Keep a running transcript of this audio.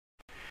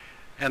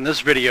In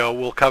this video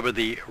we'll cover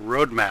the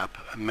roadmap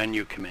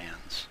menu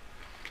commands.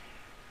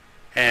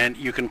 And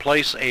you can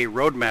place a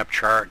roadmap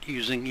chart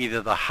using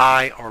either the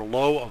high or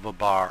low of a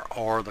bar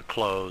or the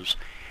close,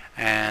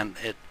 and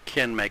it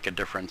can make a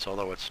difference,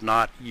 although it's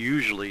not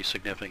usually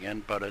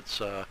significant, but it's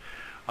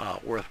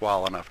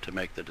worthwhile enough to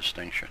make the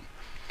distinction.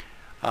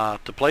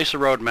 To place a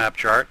roadmap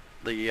chart,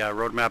 the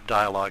roadmap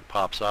dialog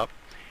pops up.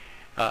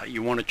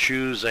 You want to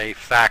choose a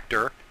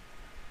factor,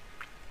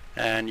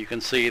 and you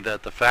can see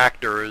that the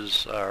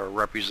factors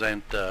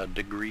represent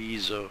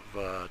degrees of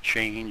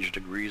change,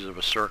 degrees of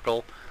a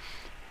circle,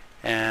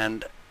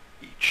 and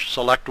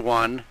select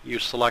one. You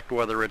select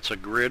whether it's a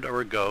grid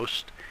or a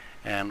ghost,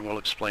 and we'll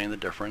explain the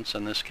difference.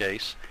 In this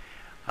case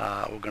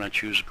we're going to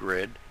choose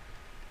grid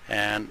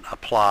and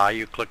apply.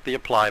 You click the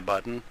apply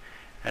button,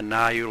 and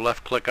now you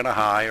left click on a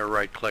high or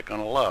right click on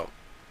a low.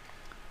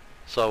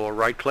 So we'll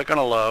right click on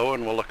a low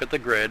and we'll look at the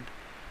grid.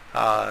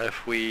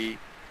 If we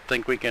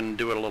think we can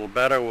do it a little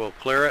better, we'll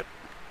clear it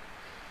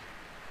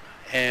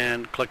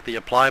and click the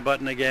apply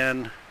button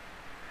again,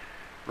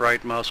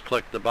 right mouse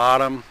click the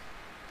bottom,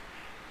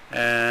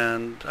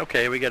 and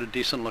okay, we get a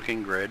decent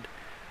looking grid,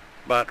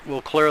 but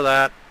we'll clear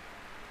that,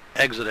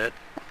 exit it,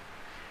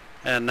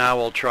 and now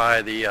we'll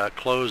try the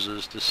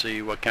closes to see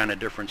what kind of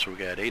difference we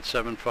get.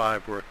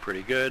 875 worked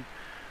pretty good.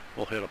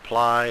 We'll hit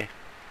apply,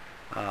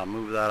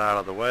 move that out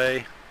of the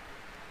way,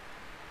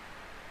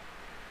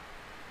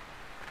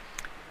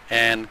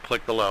 and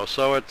click the low.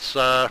 So it's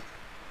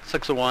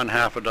 6 of one,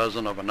 half a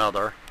dozen of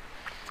another.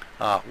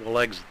 We'll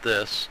exit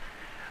this.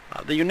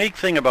 The unique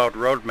thing about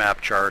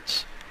roadmap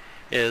charts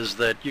is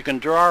that you can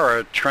draw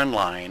a trend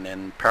line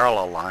and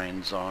parallel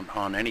lines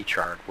on any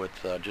chart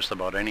with just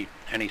about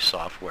any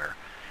software.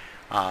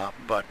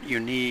 But you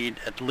need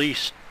at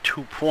least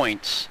 2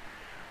 points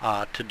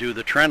to do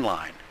the trend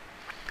line.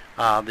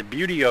 The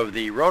beauty of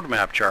the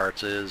roadmap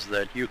charts is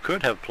that you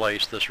could have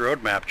placed this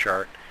roadmap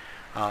chart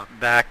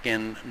back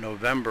in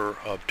November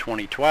of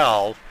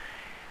 2012,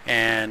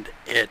 and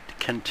it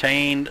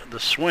contained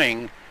the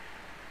swing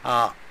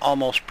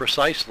almost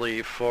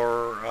precisely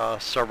for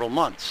several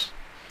months.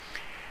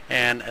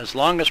 And as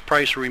long as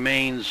price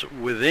remains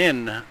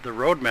within the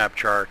roadmap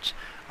charts,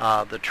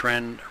 the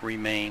trend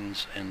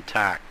remains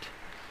intact.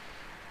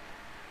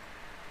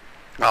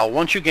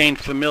 Once you gain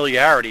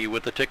familiarity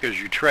with the tickers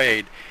you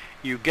trade,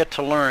 you get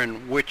to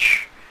learn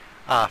which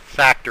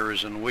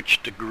factors and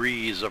which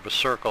degrees of a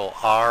circle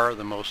are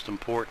the most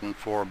important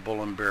for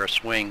bull and bear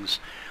swings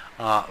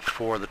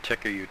for the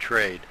ticker you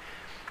trade.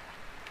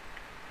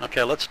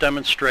 Okay, let's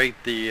demonstrate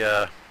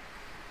the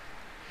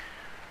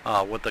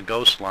what the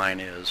ghost line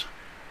is.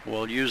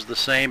 We'll use the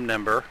same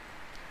number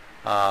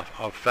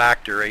of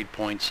factor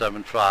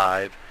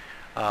 8.75.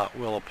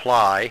 We'll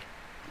apply.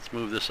 Let's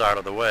move this out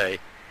of the way.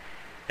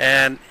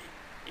 And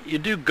you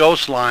do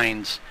ghost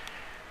lines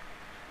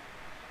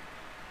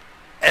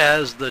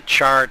as the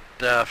chart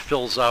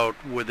fills out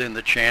within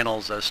the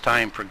channels as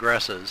time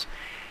progresses,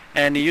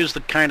 and you use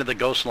the kind of the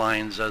ghost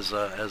lines as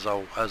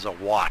a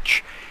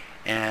watch.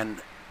 And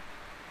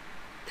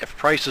if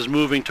price is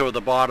moving toward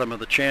the bottom of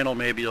the channel,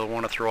 maybe you'll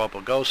want to throw up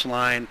a ghost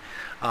line,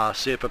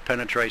 see if it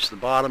penetrates the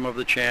bottom of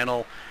the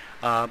channel.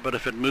 But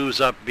if it moves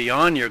up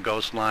beyond your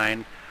ghost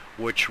line,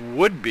 which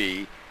would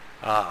be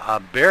a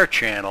bear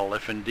channel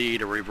if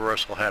indeed a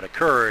reversal had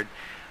occurred,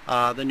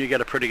 then you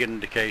get a pretty good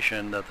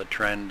indication that the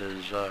trend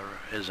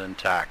is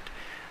intact,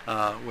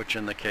 which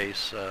in the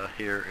case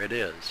here it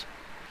is.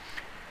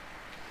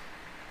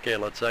 Okay,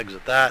 let's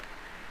exit that,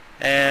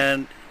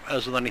 and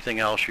as with anything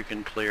else, you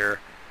can clear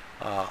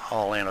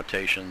all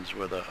annotations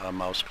with a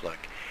mouse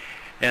click.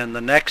 In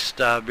the next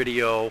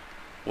video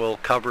we'll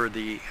cover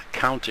the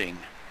counting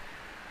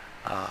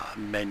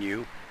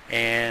menu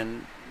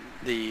and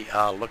the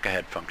look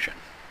ahead function.